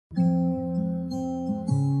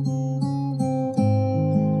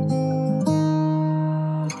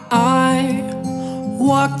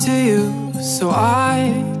luck to you, so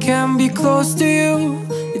I can be close to you.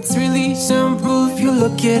 It's really simple if you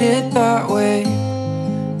look at it that way.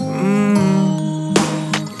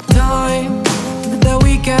 Time that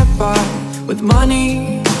we get by with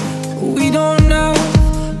money we don't know.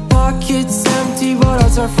 Pockets empty but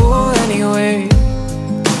hearts are full anyway.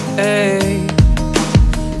 Hey.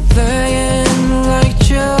 Playing like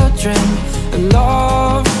children and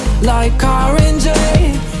love like orange.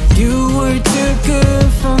 You were too good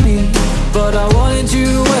for me, but I wanted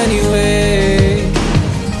you anyway.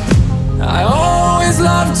 I always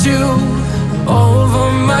loved you over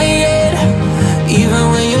my head, even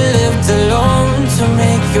when you lived alone to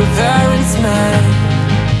make your parents mad.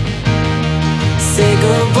 Say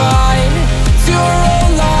goodbye to your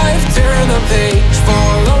old life, turn the page,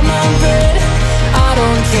 follow my bed. I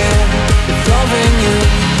don't care if loving you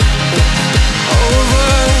over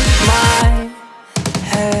my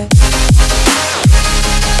head.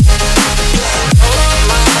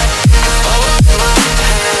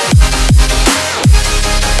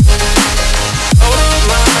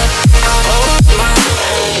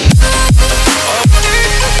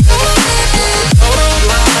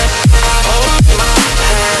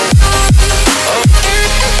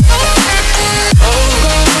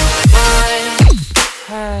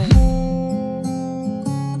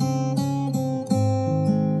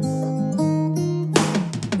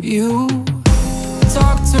 You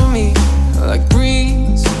talk to me like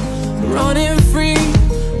breeze, running free,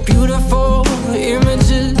 beautiful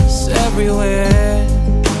images everywhere.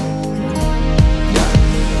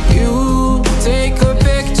 You take a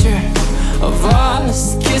picture of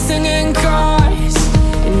us kissing in cars,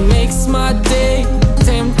 it makes my day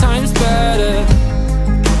 10 times better.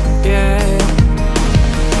 Yeah,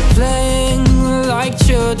 playing like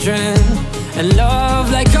children and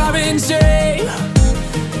love like orange.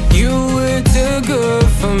 You were too good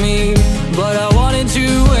for me, but I wanted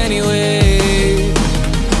you anyway.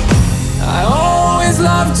 I always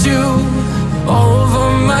loved you over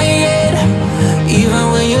my head, even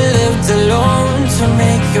when you lived alone to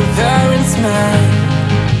make your parents mad.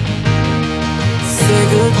 Say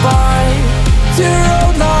goodbye to your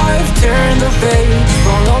old life, turn the page,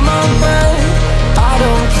 follow my bed. I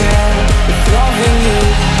don't care if loving you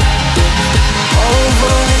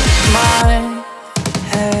over my